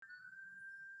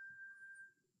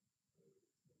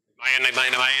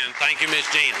amen, amen. Thank you, Miss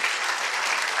Jean.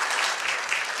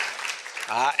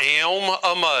 I am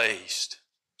amazed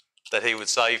that he would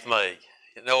save me.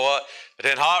 You know what? But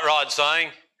then Hot Rod sang,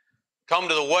 come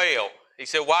to the well. He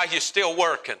said, why are you still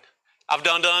working? I've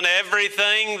done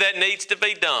everything that needs to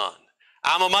be done.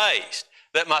 I'm amazed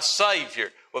that my Savior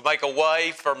would make a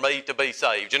way for me to be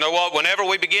saved. You know what? Whenever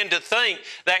we begin to think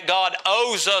that God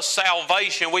owes us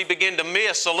salvation, we begin to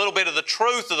miss a little bit of the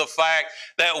truth of the fact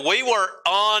that we were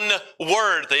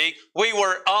unworthy, we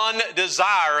were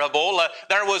undesirable.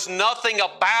 There was nothing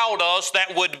about us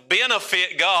that would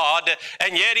benefit God,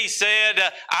 and yet He said,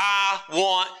 I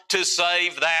want to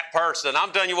save that person.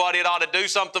 I'm telling you what, it ought to do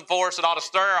something for us. It ought to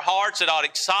stir our hearts. It ought to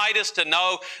excite us to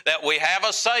know that we have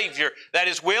a Savior that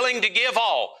is willing to give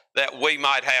all that we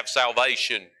might have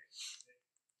salvation.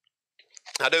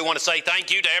 I do want to say thank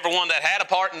you to everyone that had a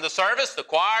part in the service, the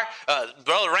choir,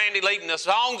 Brother Randy leading the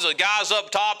songs, the guys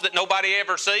up top that nobody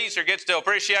ever sees or gets to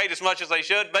appreciate as much as they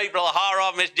should be, Brother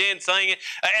Harrod, Miss Jen singing,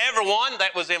 everyone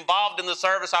that was involved in the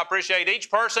service. I appreciate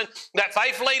each person that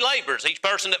faithfully labors, each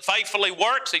person that faithfully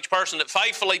works, each person that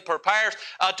faithfully prepares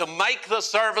to make the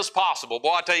service possible.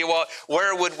 Boy, I tell you what,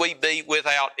 where would we be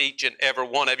without each and every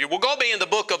one of you? We're going to be in the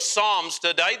book of Psalms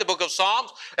today, the book of Psalms,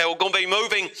 and we're going to be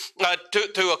moving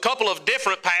to a couple of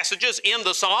different passages in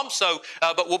the Psalms,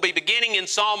 but we'll be beginning in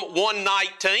Psalm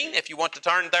 119, if you want to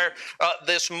turn there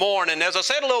this morning. As I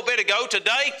said a little bit ago,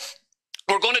 today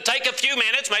we're going to take a few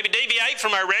minutes, maybe deviate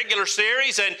from our regular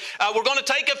series, and we're going to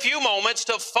take a few moments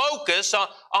to focus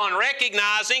on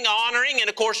recognizing, honoring, and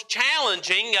of course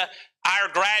challenging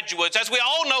our graduates. As we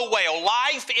all know well,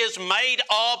 life is made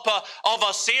up of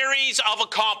a series of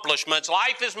accomplishments.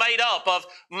 Life is made up of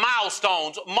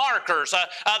milestones, markers,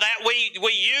 that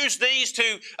we use these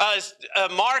to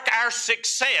mark our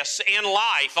success in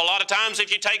life. A lot of times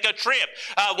if you take a trip,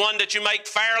 one that you make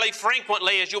fairly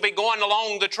frequently as you'll be going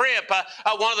along the trip,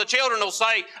 one of the children will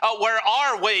say, where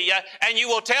are we? And you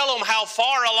will tell them how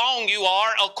far along you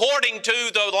are according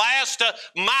to the last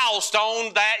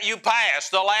milestone that you passed,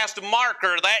 the last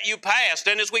marker that you passed.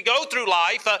 And as we go through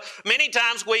life, many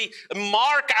times we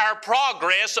mark our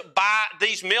progress by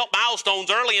these milestones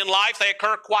early in life. They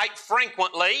occur quite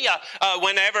frequently.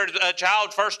 Whenever a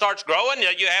child first starts growing,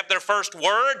 you have their first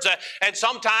words. And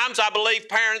sometimes I believe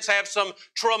parents have some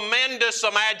tremendous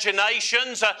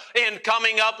imaginations in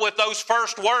coming up with those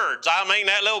first words. I mean,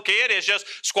 that little kid is just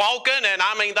squawking, and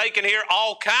I mean, they can hear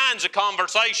all kinds of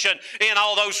conversation in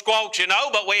all those squawks, you know.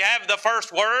 But we have the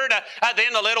first word,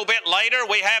 then a little bit later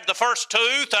we have the first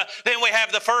tooth, then we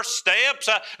have the first steps,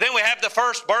 then we have the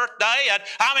first birthday.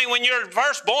 I mean, when you're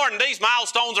first born, these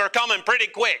milestones are coming pretty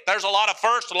quick. There's a lot of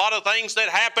firsts, a lot of things that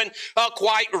happen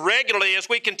quite regularly. As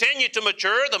we continue to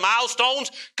mature, the milestones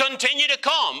continue to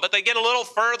come, but they get a little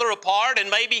further apart and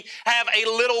maybe have a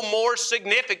little more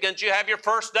significance. You have your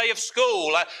first day of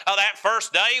school, that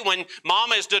first day when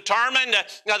mom is determined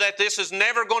that this is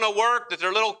never going to work, that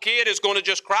their little kid is going to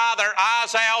just cry their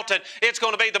eyes out, and it's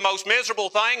going to be the most miserable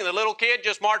thing. And the little kid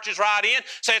just marches right in,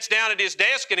 sits down at his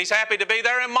desk, and he's happy to be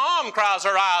there, and mom cries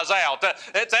her eyes out.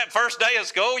 It's that first day of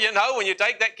school, you know, when you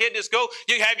take that kid to school.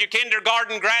 You have your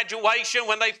kindergarten graduation.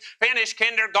 When they finish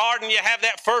kindergarten, you have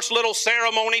that first little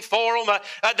ceremony for them.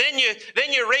 Then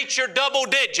you reach your double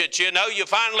digits, you know. You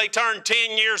finally turn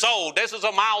 10 years old. This is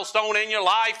a milestone in your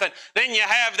life. And then you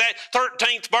have that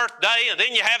 13th birthday, and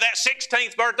then you have that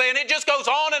 16th birthday, and it just goes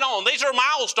on and on. These are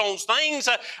milestones, things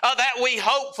that we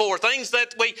hope for, things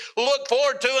that we look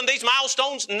forward to, and these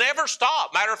milestones never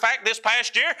stop. Matter of fact, this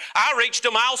past year, I reached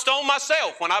a milestone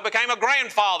myself when I became a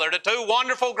grandfather to 2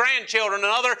 wonderful grandchildren,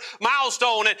 another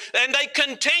milestone, and they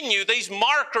continue, these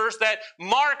markers that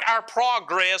mark our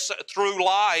progress through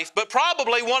life. But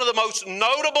probably one of the most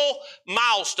notable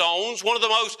milestones, one of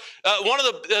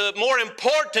the more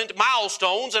important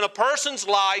milestones in a person's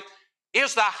life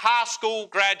is the high school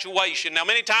graduation. Now,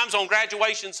 many times on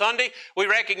graduation Sunday, we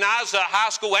recognize high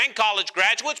school and college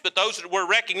graduates, but those that we're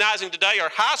recognizing today are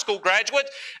high school graduates.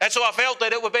 And so I felt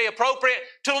that it would be appropriate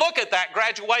to look at that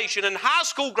graduation. And high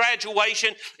school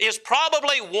graduation is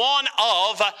probably one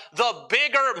of the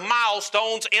bigger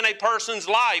milestones in a person's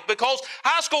life, because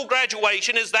high school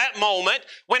graduation is that moment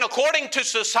when, according to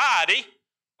society,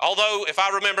 although, if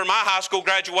I remember my high school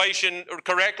graduation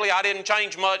correctly, I didn't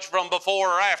change much from before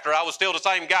or after. I was still the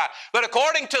same guy. But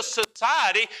according to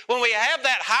society, when we have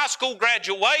that high school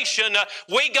graduation,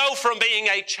 we go from being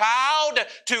a child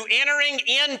to entering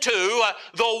into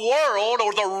the world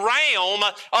or the realm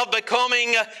of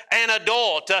becoming an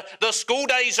adult. The school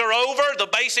days are over, the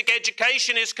basic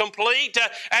education is complete,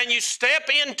 and you step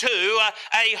into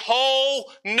a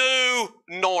whole new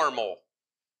normal.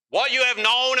 What you have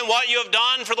known and what you have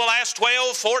done for the last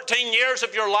 12, 14 years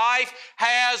of your life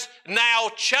has now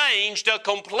changed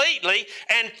completely,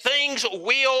 and things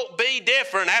will be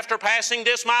different after passing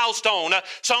this milestone.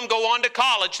 Some go on to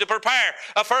college to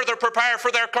further prepare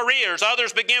for their careers.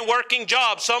 Others begin working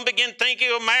jobs. Some begin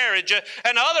thinking of marriage,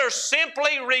 and others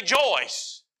simply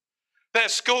rejoice that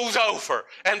school's over,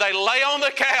 and they lay on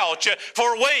the couch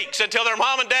for weeks until their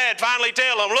mom and dad finally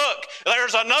tell them, look,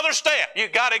 there's another step.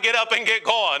 You've got to get up and get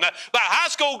going. But high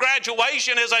school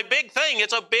graduation is a big thing.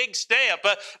 It's a big step.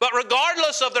 But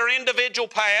regardless of their individual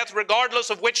path, regardless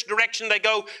of which direction they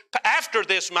go after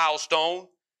this milestone,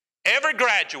 every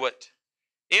graduate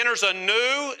enters a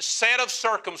new set of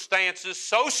circumstances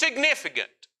so significant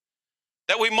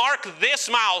that we mark this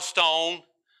milestone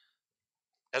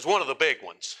as one of the big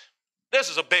ones. This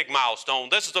is a big milestone.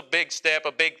 This is a big step,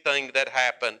 a big thing that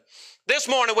happened. This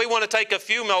morning we want to take a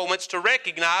few moments to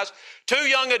recognize two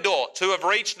young adults who have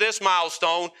reached this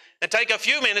milestone and take a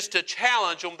few minutes to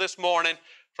challenge them this morning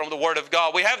from the Word of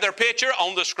God. We have their picture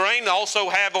on the screen. We also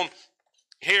have them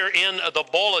here in the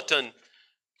bulletin.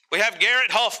 We have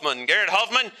Garrett Huffman. Garrett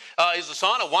Huffman is the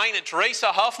son of Wayne and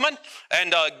Teresa Huffman.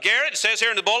 And Garrett, it says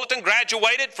here in the bulletin,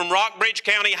 graduated from Rockbridge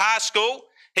County High School.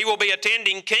 He will be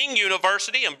attending King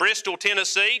University in Bristol,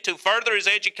 Tennessee to further his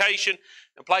education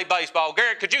and play baseball.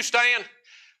 Garrett, could you stand?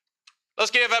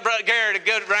 Let's give Garrett a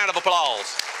good round of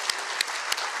applause.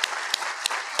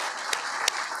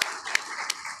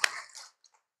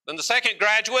 Then the second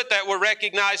graduate that we're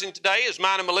recognizing today is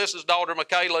mine and Melissa's daughter,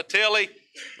 Michaela Tilley.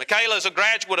 Michaela is a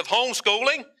graduate of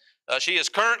homeschooling. She is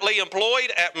currently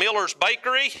employed at Miller's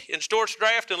Bakery in Storrs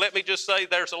Draft, and let me just say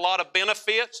there's a lot of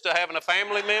benefits to having a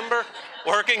family member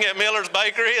working at Miller's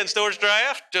Bakery in Storrs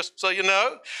Draft, just so you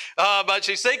know. But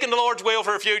she's seeking the Lord's will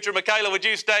for her future. Michaela, would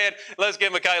you stand? Let's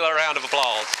give Michaela a round of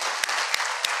applause.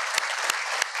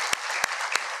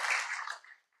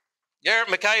 Garrett,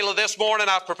 Michaela, this morning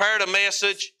I've prepared a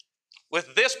message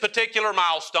with this particular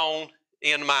milestone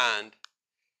in mind.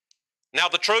 Now,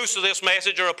 the truths of this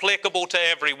message are applicable to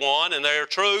everyone, and they are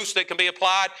truths that can be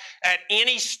applied at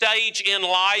any stage in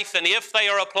life, and if they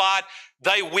are applied,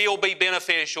 they will be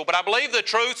beneficial. But I believe the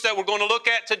truths that we're going to look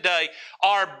at today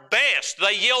are best.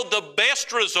 They yield the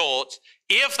best results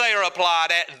if they are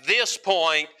applied at this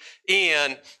point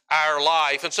in our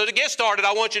life. And so to get started,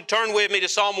 I want you to turn with me to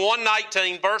Psalm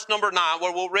 119, verse number 9,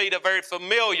 where we'll read a very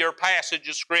familiar passage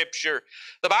of Scripture.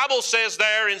 The Bible says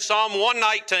there in Psalm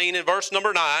 119, in verse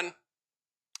number 9,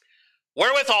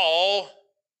 wherewithal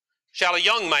shall a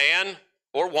young man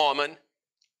or woman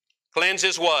cleanse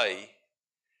his way?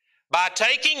 By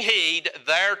taking heed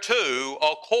thereto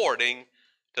according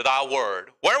to thy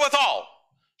word. Wherewithal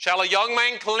shall a young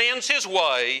man cleanse his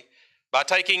way? By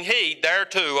taking heed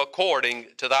thereto according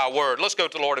to thy word. Let's go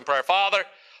to the Lord in prayer. Father,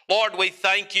 Lord, we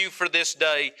thank you for this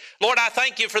day. Lord, I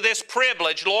thank you for this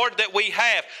privilege, Lord, that we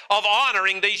have of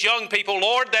honoring these young people,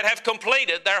 Lord, that have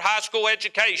completed their high school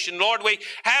education. Lord, we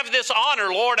have this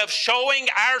honor, Lord, of showing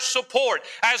our support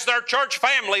as their church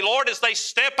family, Lord, as they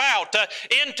step out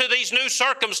into these new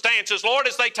circumstances, Lord,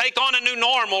 as they take on a new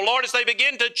normal, Lord, as they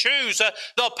begin to choose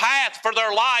the path for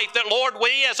their life, that, Lord,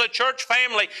 we as a church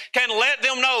family can let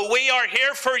them know we are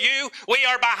here for you, we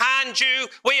are behind you,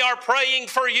 we are praying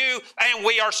for you, and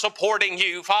we are supporting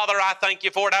you. Father, I thank you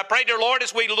for it. I pray, dear Lord,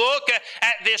 as we look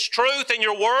at this truth in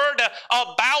your word,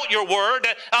 about your word,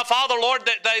 Father, Lord,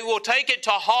 that they will take it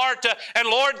to heart, and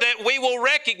Lord, that we will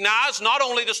recognize, not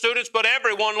only the students, but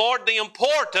everyone, Lord, the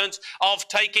importance of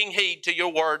taking heed to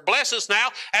your word. Bless us now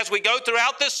as we go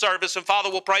throughout this service, and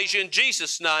Father, we'll praise you in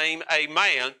Jesus' name.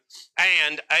 Amen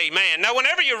and amen. Now,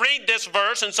 whenever you read this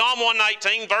verse in Psalm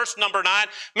 119, verse number 9,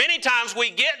 many times we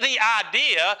get the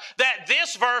idea that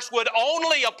this verse would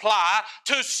only apply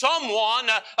to someone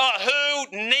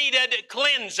who needed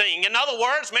cleansing. In other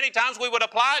words, many times we would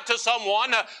apply it to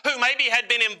someone who maybe had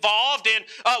been involved in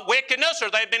wickedness, or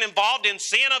they've been involved in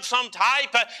sin of some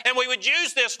type, and we would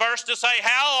use this verse to say,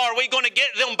 how are we going to get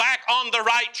them back on the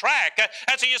right track?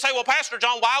 And so you say, well, Pastor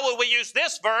John, why would we use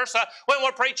this verse when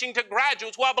we're preaching to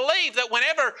graduates? Well, I believe that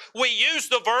whenever we use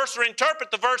the verse or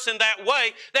interpret the verse in that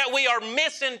way, that we are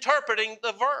misinterpreting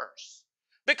the verse.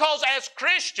 Because as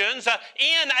Christians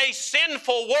in a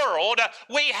sinful world,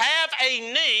 we have a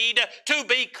need to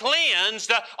be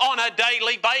cleansed on a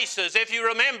daily basis. If you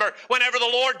remember, whenever the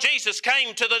Lord Jesus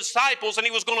came to the disciples and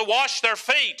he was going to wash their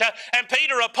feet, and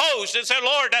Peter opposed and said,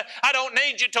 Lord, I don't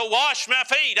need you to wash my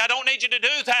feet. I don't need you to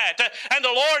do that. And the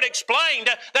Lord explained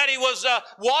that he was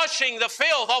washing the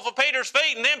filth off of Peter's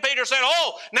feet. And then Peter said,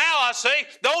 oh, now I see.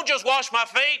 Don't just wash my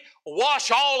feet. wash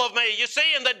all of me. You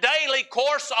see, in the daily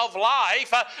course of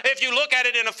life, if you look at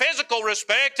it in a physical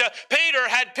respect, Peter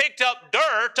had picked up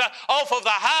dirt off of the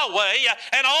highway,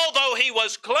 and although he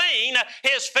was clean,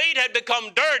 his feet had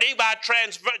become dirty by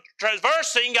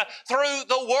traversing through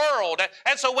the world.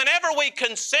 And so whenever we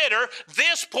consider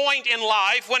this point in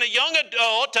life, when a young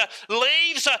adult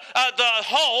leaves the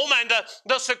home and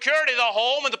the security of the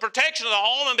home and the protection of the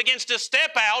home and begins to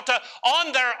step out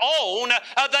on their own,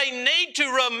 they need to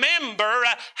remember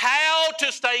how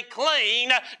to stay clean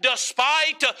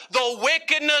despite the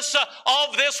wickedness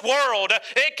of this world.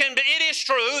 It is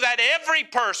true that every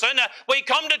person, we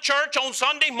come to church on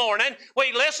Sunday morning,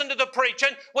 we listen to the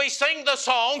preaching, we sing the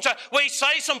songs, we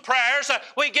say some prayers,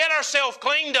 we get ourselves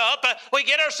cleaned up, we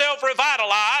get ourselves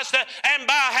revitalized, and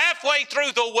by halfway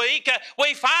through the week,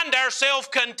 we find ourselves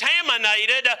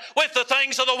contaminated with the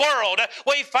things of the world.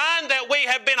 We find that we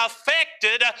have been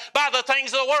affected by the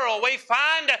things of the world. We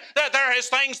find that there is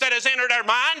things that has entered our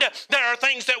mind. There are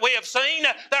things that we have seen.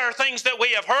 There are things that we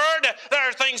have heard. There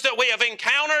are things that we have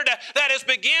encountered that has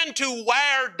begun to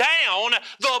wear down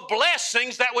the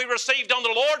blessings that we received on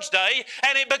the Lord's Day,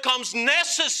 and it becomes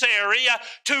necessary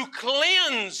to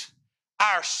cleanse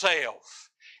ourselves.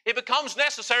 It becomes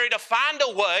necessary to find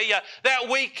a way that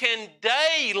we can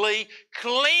daily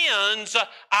cleanse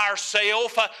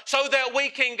ourselves so that we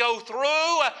can go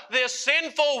through this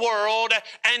sinful world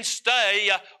and stay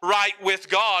right with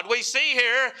God. We see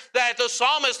here that the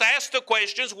psalmist asked the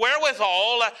questions,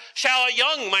 wherewithal shall a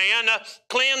young man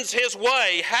cleanse his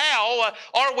way? How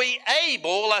are we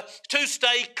able to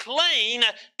stay clean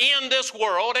in this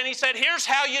world? And he said, here's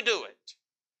how you do it.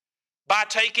 By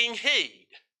taking heed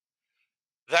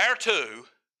thereto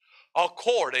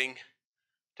according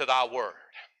to thy word.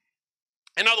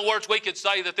 In other words, we could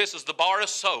say that this is the bar of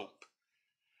soap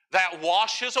that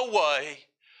washes away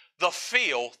the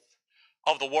filth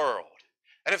of the world.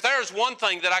 And if there is one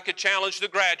thing that I could challenge the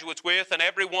graduates with and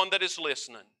everyone that is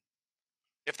listening,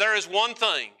 if there is one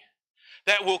thing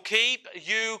that will keep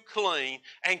you clean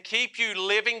and keep you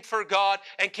living for God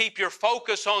and keep your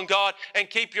focus on God and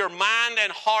keep your mind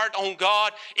and heart on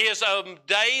God, is a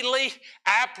daily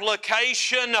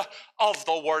application of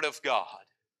the Word of God.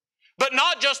 But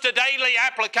not just a daily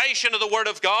application of the Word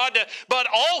of God, but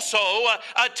also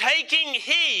taking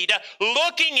heed,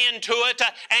 looking into it,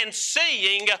 and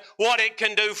seeing what it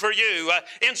can do for you.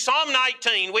 In Psalm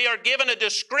 19, we are given a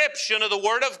description of the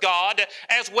Word of God,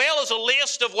 as well as a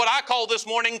list of what I call this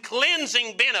morning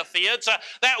cleansing benefits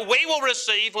that we will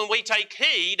receive when we take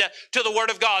heed to the Word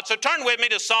of God. So turn with me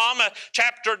to Psalm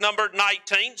chapter number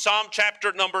 19, Psalm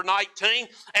chapter number 19,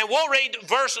 and we'll read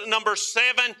verse number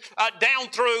 7 down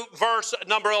through verse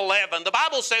number 11. The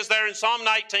Bible says there in Psalm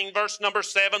 19, verse number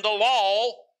 7, the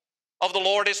law of the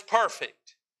Lord is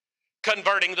perfect,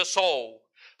 converting the soul.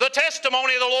 The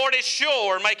testimony of the Lord is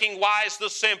sure, making wise the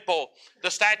simple.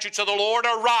 The statutes of the Lord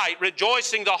are right,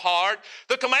 rejoicing the heart.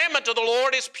 The commandment of the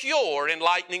Lord is pure,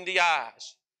 enlightening the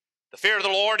eyes. The fear of the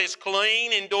Lord is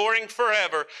clean, enduring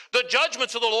forever. The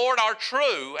judgments of the Lord are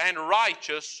true and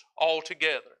righteous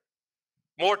altogether.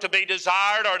 More to be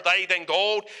desired are they than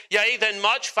gold, yea, than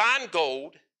much fine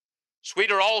gold,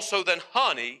 sweeter also than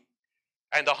honey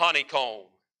and the honeycomb.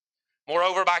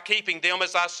 Moreover, by keeping them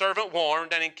as thy servant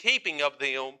warned, and in keeping of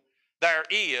them there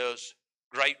is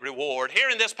great reward. Here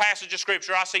in this passage of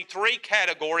Scripture, I see three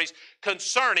categories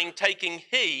concerning taking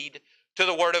heed to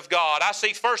the Word of God. I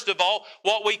see, first of all,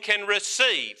 what we can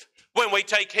receive when we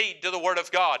take heed to the Word of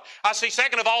God. I see,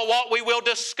 second of all, what we will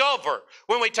discover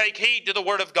when we take heed to the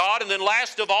Word of God. And then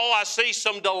last of all, I see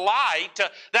some delight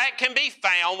that can be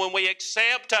found when we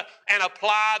accept and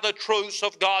apply the truths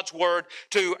of God's Word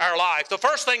to our life. The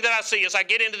first thing that I see as I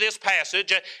get into this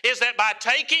passage is that by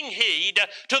taking heed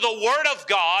to the Word of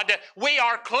God, we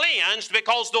are cleansed,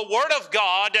 because the Word of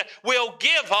God will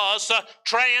give us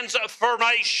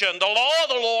transformation. The law of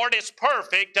the Lord is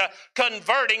perfect,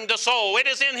 converting the soul. It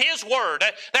is in His Word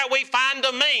that we find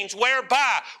the means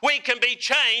whereby we can be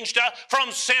changed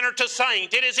from sinner to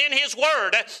saint. It is in His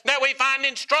Word that we find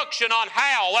instruction on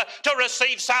how to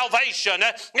receive salvation.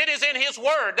 It is in His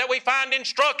Word that we find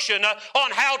instruction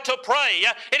on how to pray.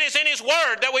 It is in His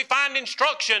Word that we find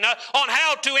instruction on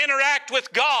how to interact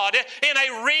with God in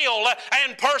a real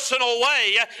and personal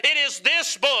way. It is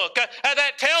this book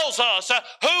that tells us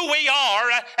who we are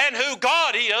and who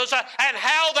God is and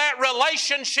how that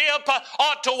relationship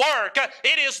ought to work.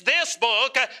 It is this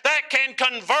book that can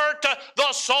convert the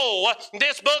lost soul.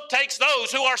 This book takes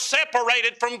those who are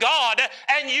separated from God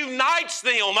and unites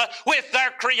them with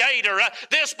their Creator.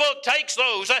 This book takes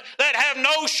those that have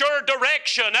no sure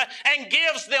direction and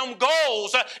gives them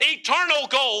goals, eternal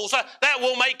goals that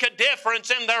will make a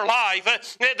difference in their life.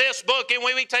 This book, and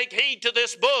when we take heed to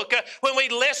this book, when we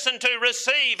listen to,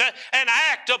 receive, and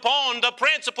act upon the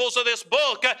principles of this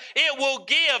book, it will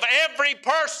give every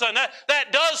person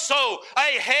that does so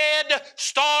a head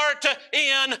start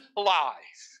in life.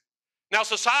 Now,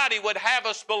 society would have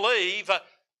us believe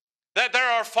that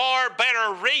there are far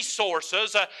better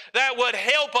resources that would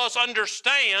help us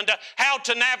understand how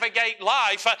to navigate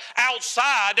life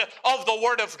outside of the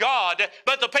Word of God.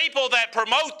 But the people that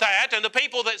promote that and the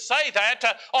people that say that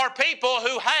are people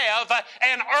who have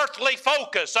an earthly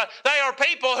focus. They are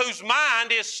people whose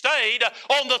mind is stayed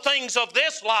on the things of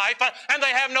this life and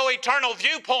they have no eternal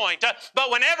viewpoint.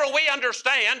 But whenever we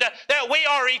understand that we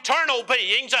are eternal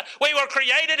beings, we were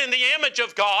created in the image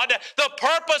of God, the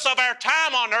purpose of our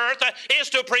time on earth is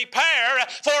to prepare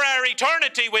for our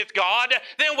eternity with God,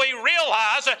 then we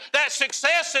realize that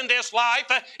success in this life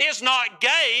is not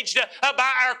gauged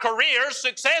by our careers.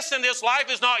 Success in this life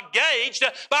is not gauged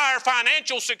by our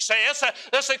financial success.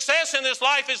 The success in this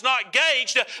life is not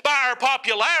gauged by our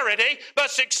popularity,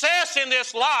 but success in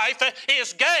this life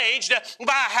is gauged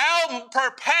by how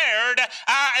prepared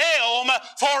I am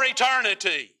for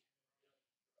eternity.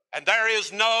 And there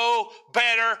is no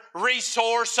better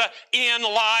resource in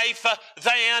life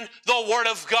than the Word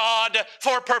of God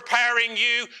for preparing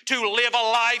you to live a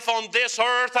life on this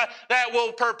earth that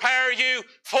will prepare you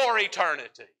for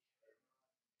eternity.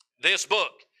 This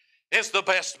book is the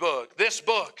best book. This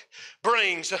book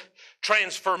brings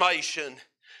transformation.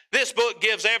 This book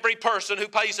gives every person who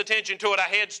pays attention to it a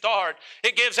head start.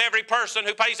 It gives every person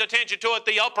who pays attention to it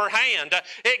the upper hand.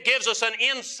 It gives us an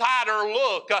insider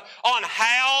look on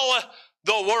how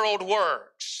the world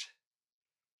works.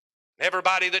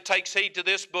 Everybody that takes heed to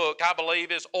this book, I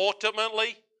believe, is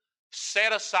ultimately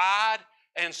set aside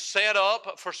and set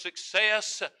up for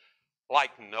success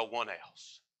like no one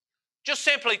else. Just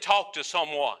simply talk to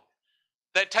someone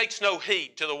that takes no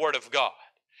heed to the Word of God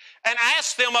and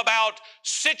ask them about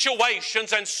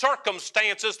situations and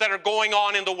circumstances that are going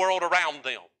on in the world around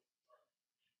them.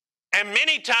 And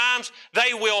many times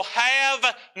they will have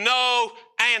no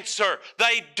answer.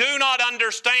 They do not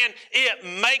understand. It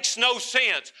makes no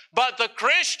sense. But the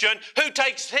Christian who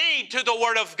takes heed to the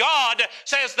Word of God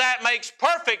says that makes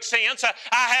perfect sense.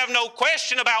 I have no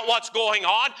question about what's going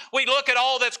on. We look at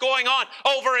all that's going on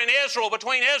over in Israel,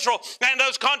 between Israel and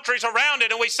those countries around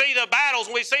it, and we see the battles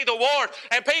and we see the wars,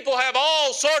 and people have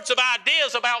all sorts of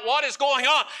ideas about what is going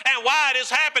on and why it is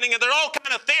happening, and there are all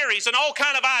kind of theories and all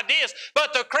kind of ideas.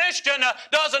 But the Christian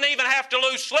doesn't even have to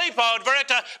lose sleep over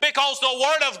it because the Word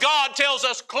of God tells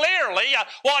us clearly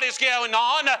what is going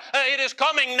on. It is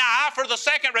coming nigh for the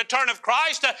second return of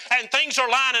Christ, and things are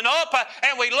lining up,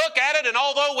 and we look at it, and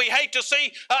although we hate to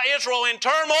see Israel in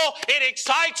turmoil, it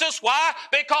excites us. Why?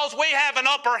 Because we have an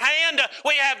upper hand.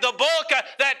 We have the book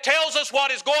that tells us what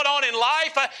is going on in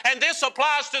life, and this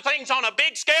applies to things on a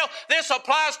big scale. This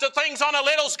applies to things on a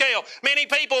little scale. Many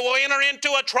people will enter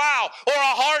into a trial or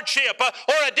a hardship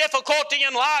or a difficulty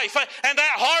in life, and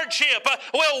that hardship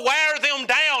will wear them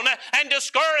down and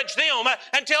discourage them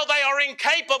until they are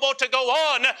incapable to go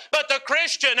on. But the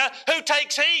Christian who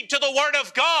takes heed to the Word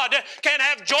of God can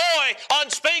have joy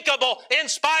unspeakable in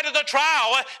spite of the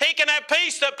trial. He can have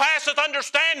peace that passeth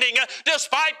understanding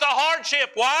despite the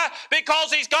hardship. Why?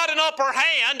 Because he's got an upper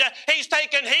hand. He's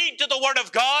taken heed to the Word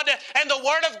of God, and the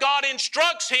Word of God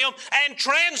instructs him and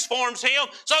transforms him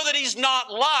so that he's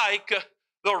not like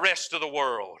the rest of the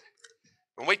world.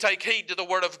 When we take heed to the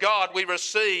Word of God, we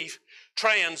receive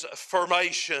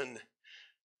transformation.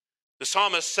 The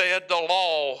psalmist said, "The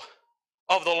law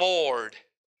of the Lord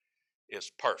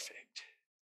is perfect."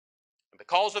 And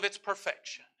because of its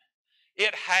perfection,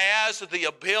 it has the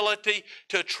ability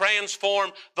to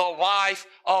transform the life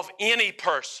of any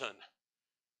person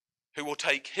who will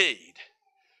take heed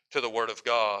to the Word of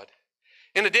God.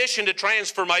 In addition to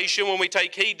transformation, when we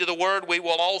take heed to the Word, we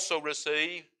will also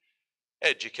receive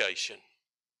education.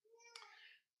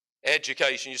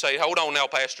 Education. You say, hold on now,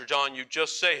 Pastor John, you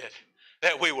just said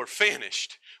that we were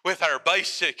finished with our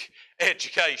basic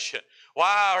education.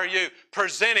 Why are you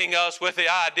presenting us with the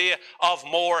idea of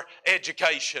more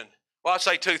education? Well, I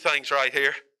say two things right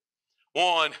here.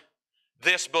 One,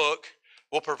 this book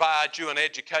will provide you an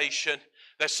education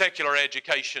that secular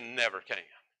education never can.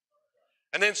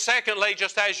 And then secondly,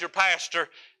 just as your pastor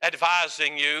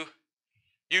advising you,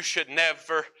 you should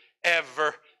never,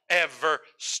 ever, ever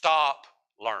stop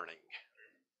learning.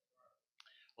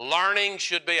 Learning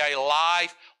should be a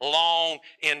lifelong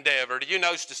endeavor. Do you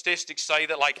know statistics say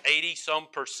that like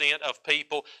 80-some% of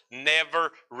people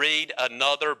never read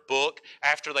another book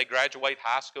after they graduate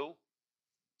high school?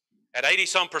 At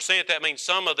 80-some%, that means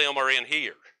some of them are in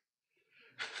here.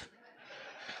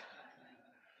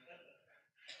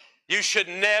 You should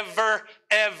never,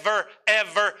 ever,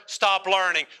 ever stop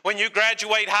learning. When you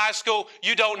graduate high school,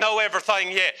 you don't know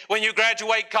everything yet. When you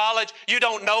graduate college, you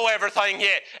don't know everything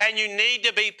yet. And you need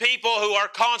to be people who are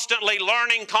constantly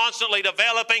learning, constantly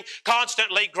developing,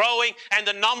 constantly growing. And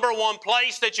the number one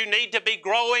place that you need to be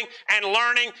growing and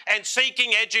learning and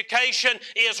seeking education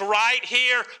is right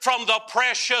here from the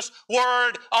precious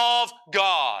Word of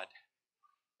God.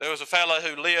 There was a fellow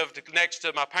who lived next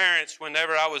to my parents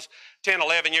whenever I was 10,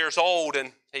 11 years old,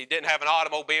 and he didn't have an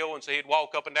automobile, and so he'd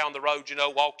walk up and down the road,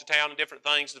 walk to town and different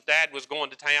things. If Dad was going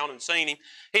to town and seen him,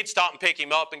 he'd stop and pick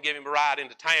him up and give him a ride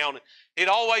into town. And he'd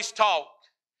always talk.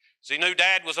 So he knew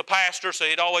Dad was a pastor, so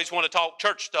he'd always want to talk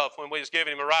church stuff when we was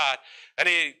giving him a ride. And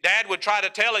Dad would try to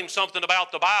tell him something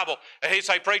about the Bible. And he'd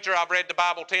say, "Preacher, I've read the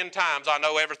Bible 10 times. I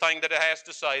know everything that it has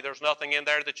to say. There's nothing in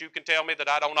there that you can tell me that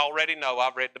I don't already know.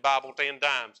 I've read the Bible 10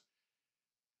 times.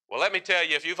 Well, let me tell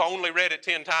you, if you've only read it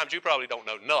 10 times, you probably don't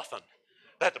know nothing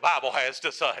that the Bible has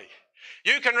to say.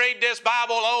 You can read this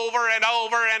Bible over and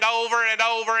over and over and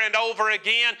over and over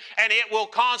again, and it will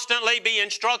constantly be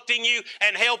instructing you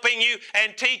and helping you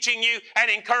and teaching you and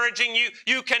encouraging you.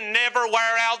 You can never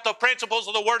wear out the principles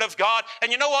of the Word of God.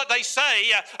 And you know what they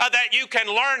say, that you can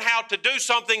learn how to do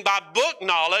something by book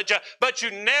knowledge, but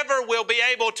you never will be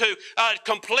able to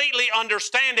completely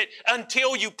understand it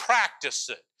until you practice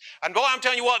it. And boy, I'm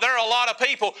telling you what, there are a lot of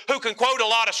people who can quote a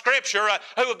lot of Scripture,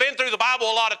 who have been through the Bible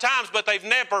a lot of times, but they've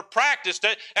never practiced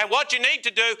it. And what you need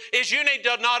to do is you need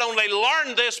to not only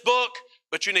learn this book,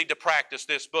 but you need to practice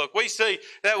this book. We see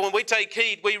that when we take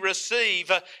heed, we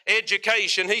receive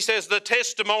education. He says, the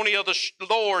testimony of the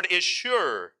Lord is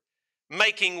sure,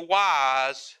 making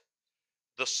wise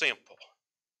the simple.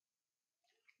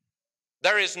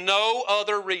 There is no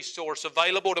other resource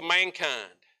available to mankind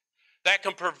that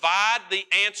can provide the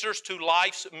answers to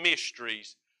life's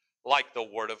mysteries like the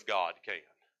Word of God can.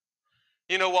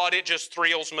 You know what? It just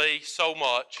thrills me so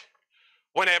much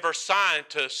whenever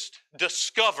scientists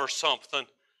discover something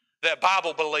that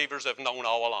Bible believers have known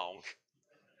all along.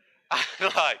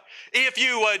 Like, if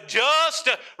you would just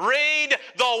read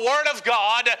the Word of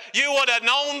God, you would have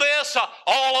known this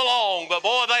all along. But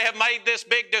boy, they have made this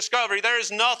big discovery. There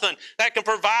is nothing that can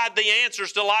provide the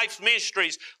answers to life's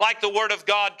mysteries like the Word of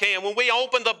God can. When we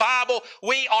open the Bible,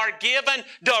 we are given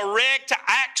direct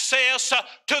access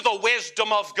to the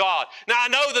wisdom of God. Now, I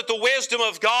know that the wisdom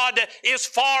of God is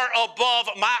far above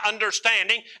my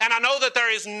understanding, and I know that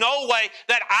there is no way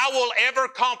that I will ever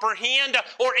comprehend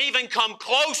or even come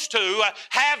close to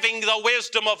having the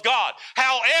wisdom of God.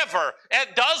 However,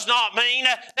 it does not mean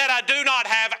that I do not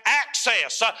have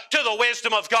access to the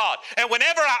wisdom of God. And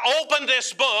whenever I open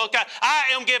this book, I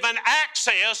am given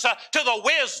access to the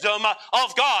wisdom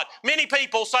of God. Many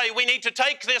people say we need to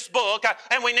take this book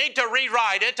and we need to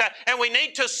rewrite it and we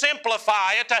need to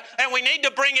simplify it and we need to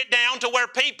bring it down to where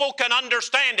people can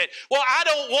understand it. Well, I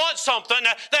don't want something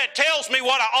that tells me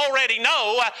what I already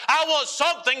know. I want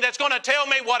something that's going to tell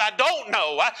me what I don't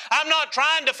know. I'm not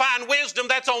trying to find wisdom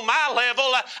that's on my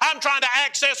level. I'm trying to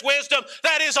access wisdom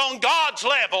that is on God's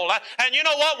level. And you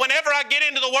know what? Whenever I get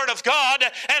into the Word of God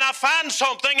and I find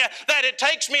something that it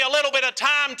takes me a little bit of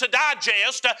time to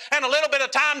digest and a little bit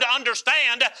of time to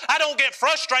understand, I don't get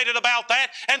frustrated about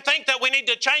that and think that we need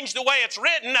to change the way it's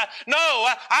written. No,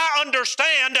 I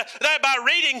understand that by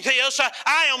reading this,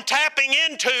 I am tapping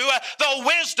into the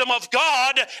wisdom of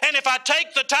God, and if I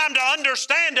take the time to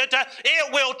understand it,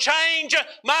 it will change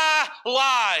my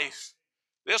life.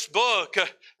 This book,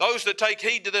 those that take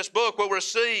heed to this book will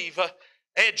receive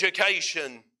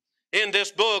education. In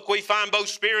this book, we find both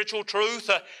spiritual truth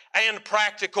and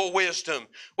practical wisdom.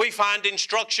 We find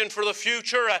instruction for the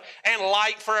future and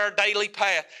light for our daily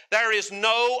path. There is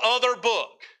no other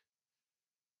book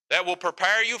that will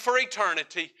prepare you for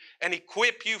eternity and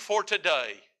equip you for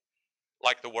today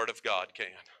like the Word of God can.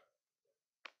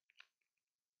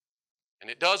 And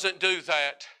it doesn't do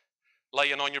that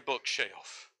laying on your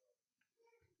bookshelf.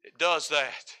 It does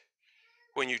that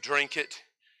when you drink it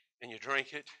and you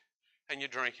drink it and you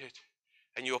drink it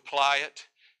and you apply it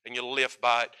and you live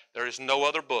by it. There is no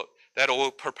other book that will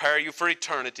prepare you for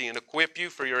eternity and equip you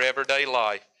for your everyday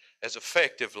life as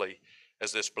effectively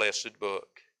as this blessed book.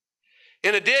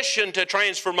 In addition to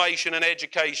transformation and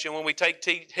education, when we take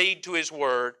heed to His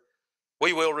Word,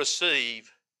 we will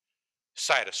receive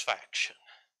satisfaction.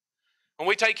 When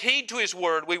we take heed to His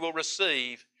Word, we will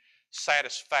receive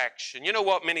satisfaction. You know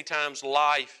what? Many times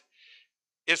life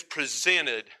is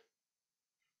presented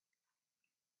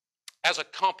as a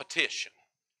competition.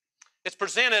 It's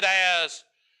presented as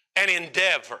an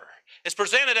endeavor. It's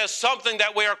presented as something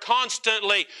that we are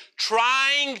constantly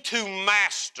trying to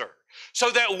master, so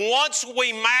that once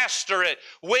we master it,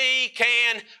 we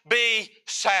can be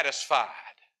satisfied.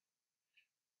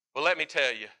 Well, let me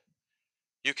tell you,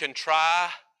 you can try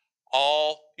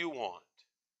all you want.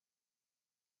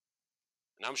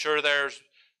 And I'm sure there's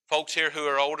folks here who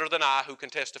are older than I who can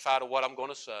testify to what I'm going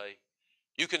to say.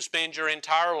 You can spend your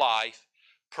entire life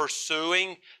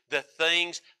pursuing the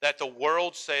things that the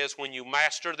world says when you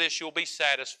master this, you'll be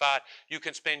satisfied. You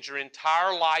can spend your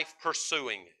entire life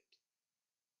pursuing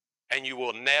it, and you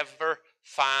will never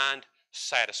find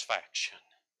satisfaction.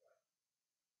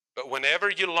 But whenever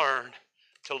you learn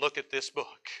to look at this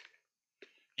book,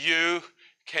 you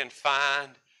can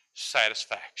find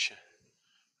satisfaction.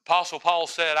 Apostle Paul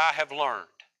said, I have learned,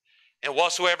 in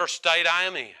whatsoever state I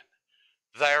am in,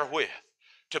 therewith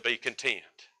to be content.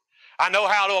 I know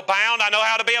how to abound. I know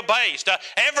how to be abased.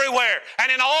 Everywhere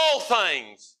and in all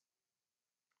things,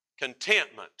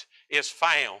 contentment is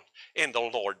found in the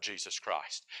Lord Jesus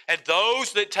Christ. And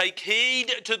those that take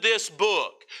heed to this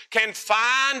book can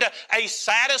find a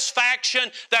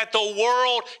satisfaction that the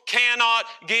world cannot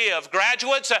give.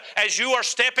 Graduates, as you are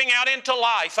stepping out into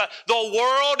life, the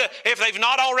world, if they've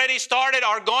not already started,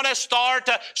 are going to start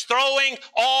throwing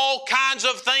all kinds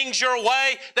of things your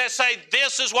way that say,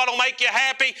 this is what will make you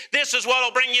happy, this is what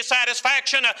will bring you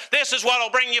satisfaction, this is what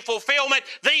will bring you fulfillment,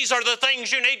 these are the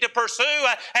things you need to pursue,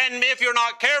 and if you're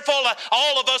not careful,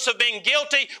 all of us have been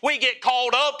guilty. We get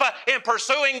caught up in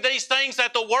pursuing these things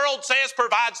that the world says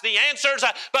provides the answers,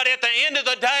 but at the end of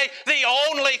the day, the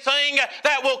only thing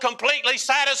that will completely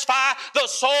satisfy the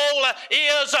soul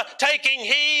is taking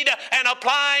heed and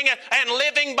applying and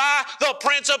living by the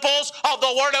principles of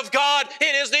the Word of God.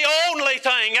 It is the only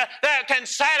thing that can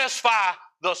satisfy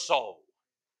the soul.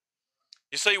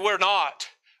 You see, we're not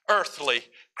earthly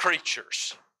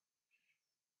creatures.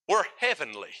 We're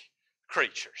heavenly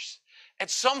creatures. And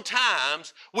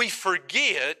sometimes we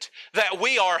forget that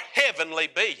we are heavenly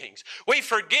beings. We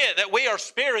forget that we are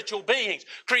spiritual beings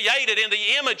created in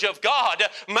the image of God,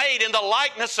 made in the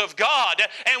likeness of God,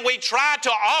 and we try to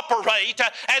operate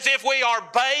as if we are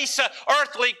base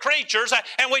earthly creatures,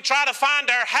 and we try to find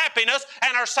our happiness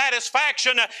and our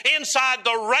satisfaction inside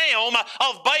the realm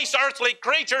of base earthly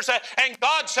creatures. And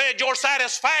God said your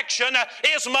satisfaction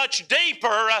is much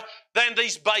deeper than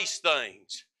these base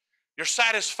things. Your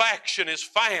satisfaction is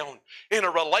found in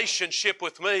a relationship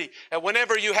with me. And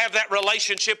whenever you have that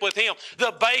relationship with Him,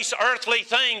 the base earthly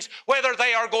things, whether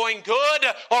they are going good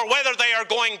or whether they are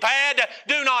going bad,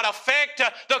 do not affect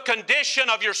the condition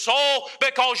of your soul,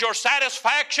 because your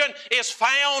satisfaction is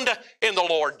found in the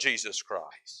Lord Jesus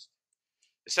Christ.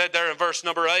 It said there in verse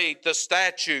number 8, the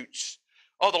statutes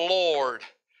of the Lord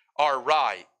are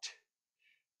right,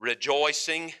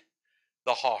 rejoicing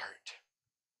the heart.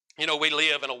 You know, we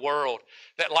live in a world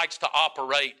that likes to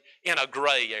operate in a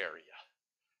gray area.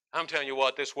 I'm telling you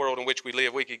what, this world in which we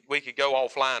live, we could go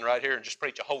offline right here and just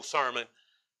preach a whole sermon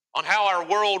on how our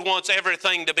world wants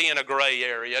everything to be in a gray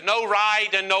area. No right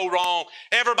and no wrong.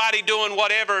 Everybody doing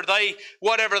whatever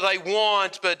they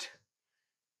want. But,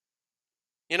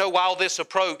 you know, while this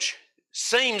approach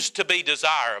seems to be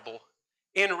desirable,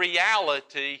 in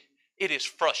reality, it is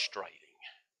frustrating.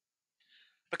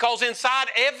 Because inside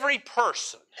every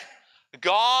person,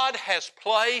 God has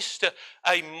placed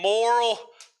a moral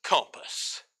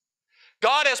compass.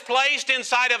 God has placed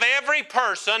inside of every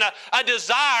person a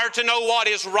desire to know what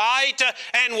is right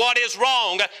and what is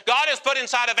wrong. God has put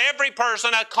inside of every person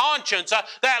a conscience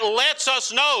that lets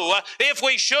us know if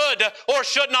we should or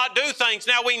should not do things.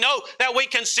 Now we know that we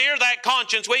can sear that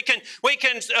conscience. We can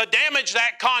damage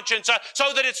that conscience so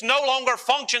that it no longer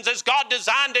functions as God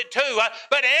designed it to.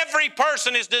 But every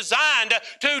person is designed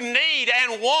to need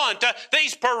and want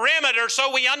these perimeters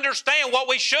so we understand what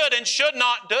we should and should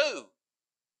not do.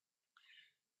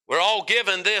 We're all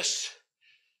given this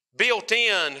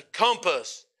built-in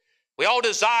compass. We all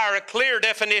desire a clear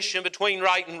definition between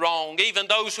right and wrong. Even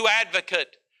those who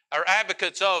are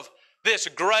advocates of this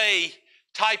gray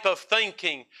type of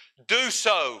thinking do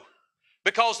so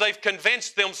because they've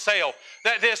convinced themselves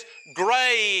that this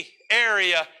gray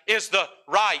area is the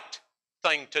right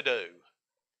thing to do.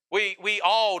 We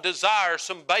all desire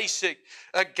some basic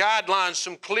guidelines,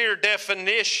 some clear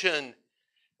definition.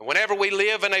 Whenever we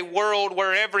live in a world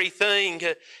where everything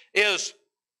is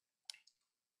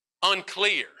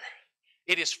unclear,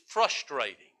 it is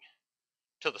frustrating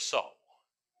to the soul.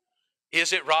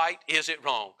 Is it right? Is it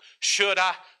wrong? Should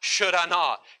I? Should I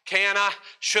not? Can I?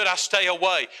 Should I stay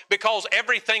away? Because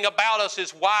everything about us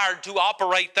is wired to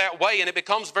operate that way, and it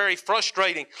becomes very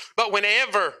frustrating. But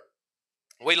whenever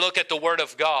we look at the Word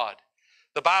of God,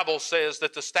 the Bible says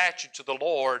that the statutes of the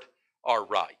Lord are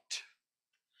right.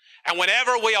 And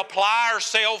whenever we apply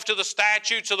ourselves to the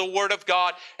statutes of the Word of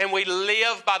God and we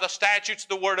live by the statutes of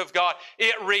the Word of God,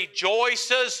 it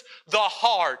rejoices the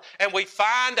heart. And we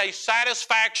find a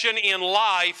satisfaction in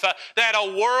life that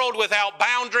a world without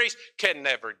boundaries can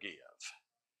never give.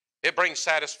 It brings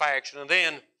satisfaction. And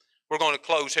then we're going to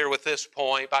close here with this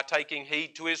point. By taking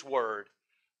heed to His Word,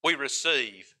 we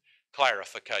receive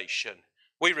clarification.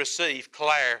 We receive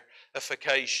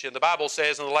clarification. The Bible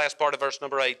says in the last part of verse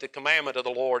number 8, the commandment of the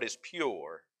Lord is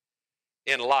pure,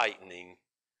 enlightening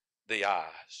the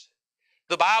eyes.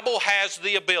 The Bible has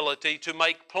the ability to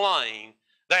make plain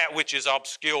that which is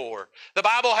obscure. The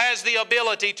Bible has the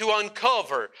ability to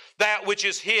uncover that which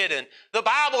is hidden. The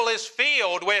Bible is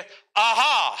filled with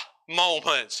aha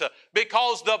moments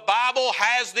because the Bible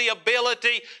has the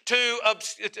ability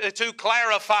to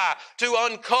clarify, to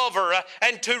uncover,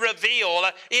 and to reveal.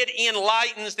 It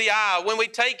enlightens the eye. When we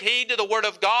take heed to the Word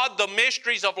of God, the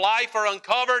mysteries of life are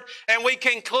uncovered, and we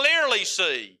can clearly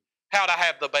see how to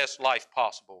have the best life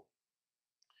possible.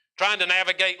 Trying to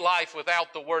navigate life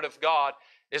without the Word of God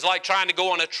is like trying to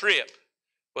go on a trip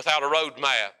without a road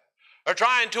map, or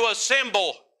trying to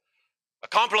assemble a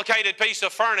complicated piece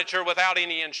of furniture without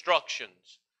any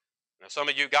instructions. Now, some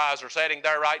of you guys are sitting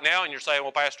there right now and you're saying,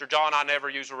 well, Pastor John, I never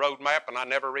use a road map and I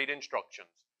never read instructions.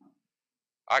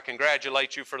 I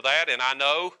congratulate you for that, and I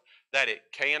know that it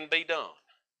can be done.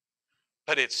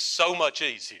 But it's so much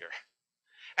easier.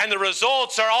 And the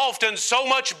results are often so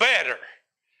much better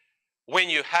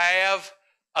when you have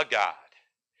a guide.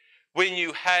 When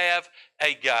you have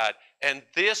a guide. And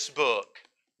this book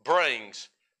brings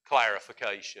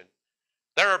clarification.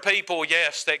 There are people,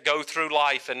 yes, that go through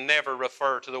life and never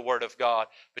refer to the Word of God.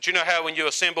 But you know how when you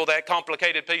assemble that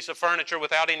complicated piece of furniture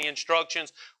without any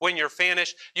instructions, when you're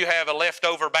finished, you have a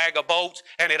leftover bag of bolts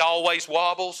and it always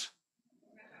wobbles?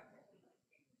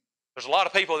 There's a lot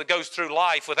of people that goes through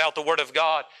life without the Word of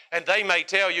God, and they may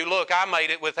tell you, look, I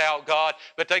made it without God,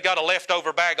 but they got a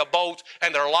leftover bag of bolts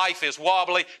and their life is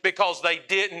wobbly because they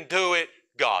didn't do it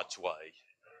God's way.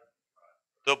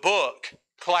 The book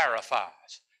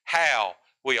clarifies how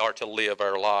we are to live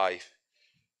our life.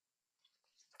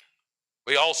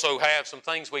 We also have some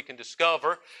things we can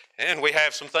discover, and we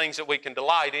have some things that we can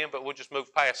delight in, but we'll just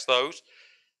move past those.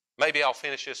 Maybe I'll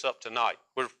finish this up tonight.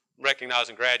 We're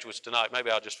recognizing graduates tonight.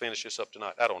 Maybe I'll just finish this up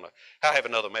tonight. I don't know. I have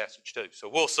another message too, so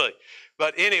we'll see.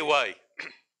 But anyway,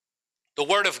 the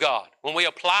Word of God. When we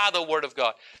apply the Word of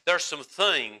God, there's some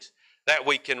things that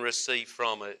we can receive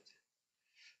from it.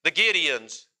 The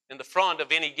Gideons, in the front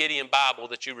of any Gideon Bible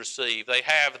that you receive, they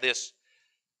have this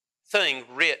thing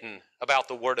written about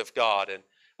the Word of God. And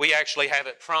we actually have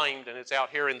it framed, and it's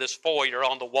out here in this foyer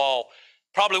on the wall.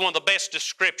 Probably one of the best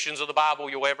descriptions of the Bible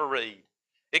you'll ever read.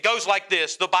 It goes like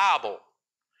this: the Bible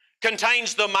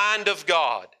contains the mind of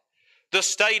God, the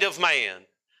state of man,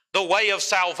 the way of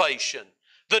salvation,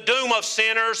 the doom of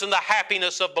sinners, and the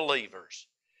happiness of believers.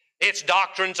 Its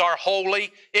doctrines are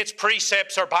holy, its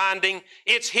precepts are binding,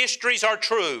 its histories are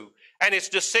true, and its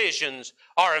decisions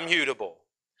are immutable.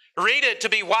 Read it to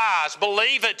be wise,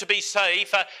 believe it to be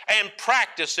safe, and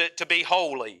practice it to be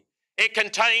holy. It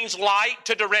contains light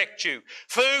to direct you,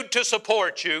 food to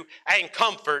support you, and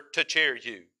comfort to cheer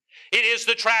you. It is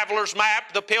the traveler's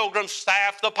map, the pilgrim's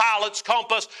staff, the pilot's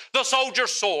compass, the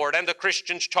soldier's sword, and the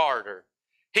Christian's charter.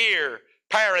 Here,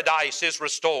 paradise is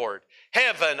restored,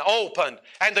 heaven opened,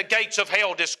 and the gates of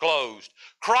hell disclosed.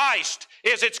 Christ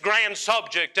is its grand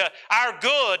subject, our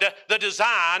good, the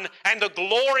design, and the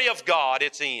glory of God,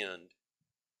 its end.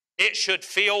 It should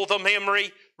fill the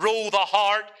memory, rule the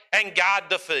heart, and guide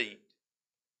the feet.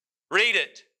 Read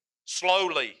it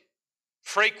slowly,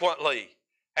 frequently,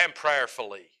 and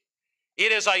prayerfully.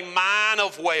 It is a mine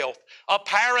of wealth, a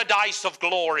paradise of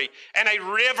glory, and a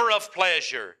river of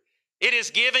pleasure. It is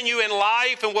given you in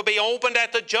life and will be opened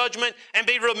at the judgment and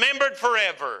be remembered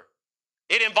forever.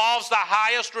 It involves the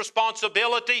highest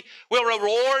responsibility, will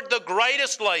reward the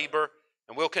greatest labor,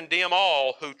 and will condemn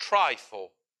all who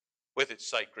trifle with its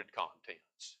sacred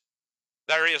contents.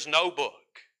 There is no book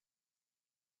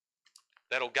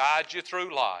that'll guide you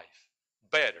through life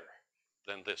better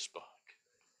than this book.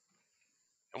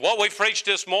 And what we've preached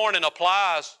this morning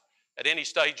applies at any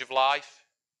stage of life.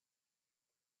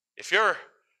 If you're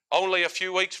only a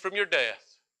few weeks from your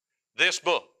death, this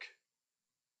book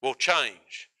will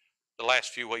change the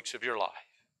last few weeks of your life.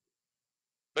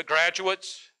 But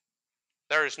graduates,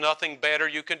 There is nothing better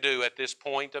you can do at this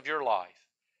point of your life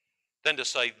than to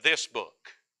say, this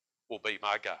book will be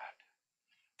my guide.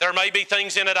 There may be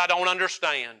things in it I don't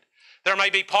understand. There may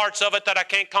be parts of it that I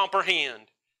can't comprehend.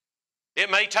 It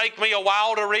may take me a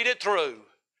while to read it through,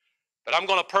 but I'm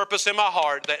going to purpose in my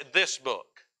heart that this book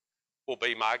will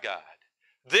be my guide.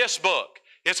 This book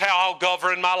is how I'll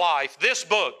govern my life. This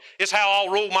book is how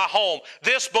I'll rule my home.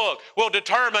 This book will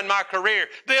determine my career.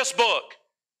 This book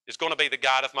is going to be the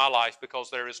guide of my life, because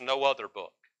there is no other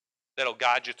book that'll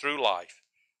guide you through life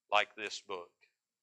like this book.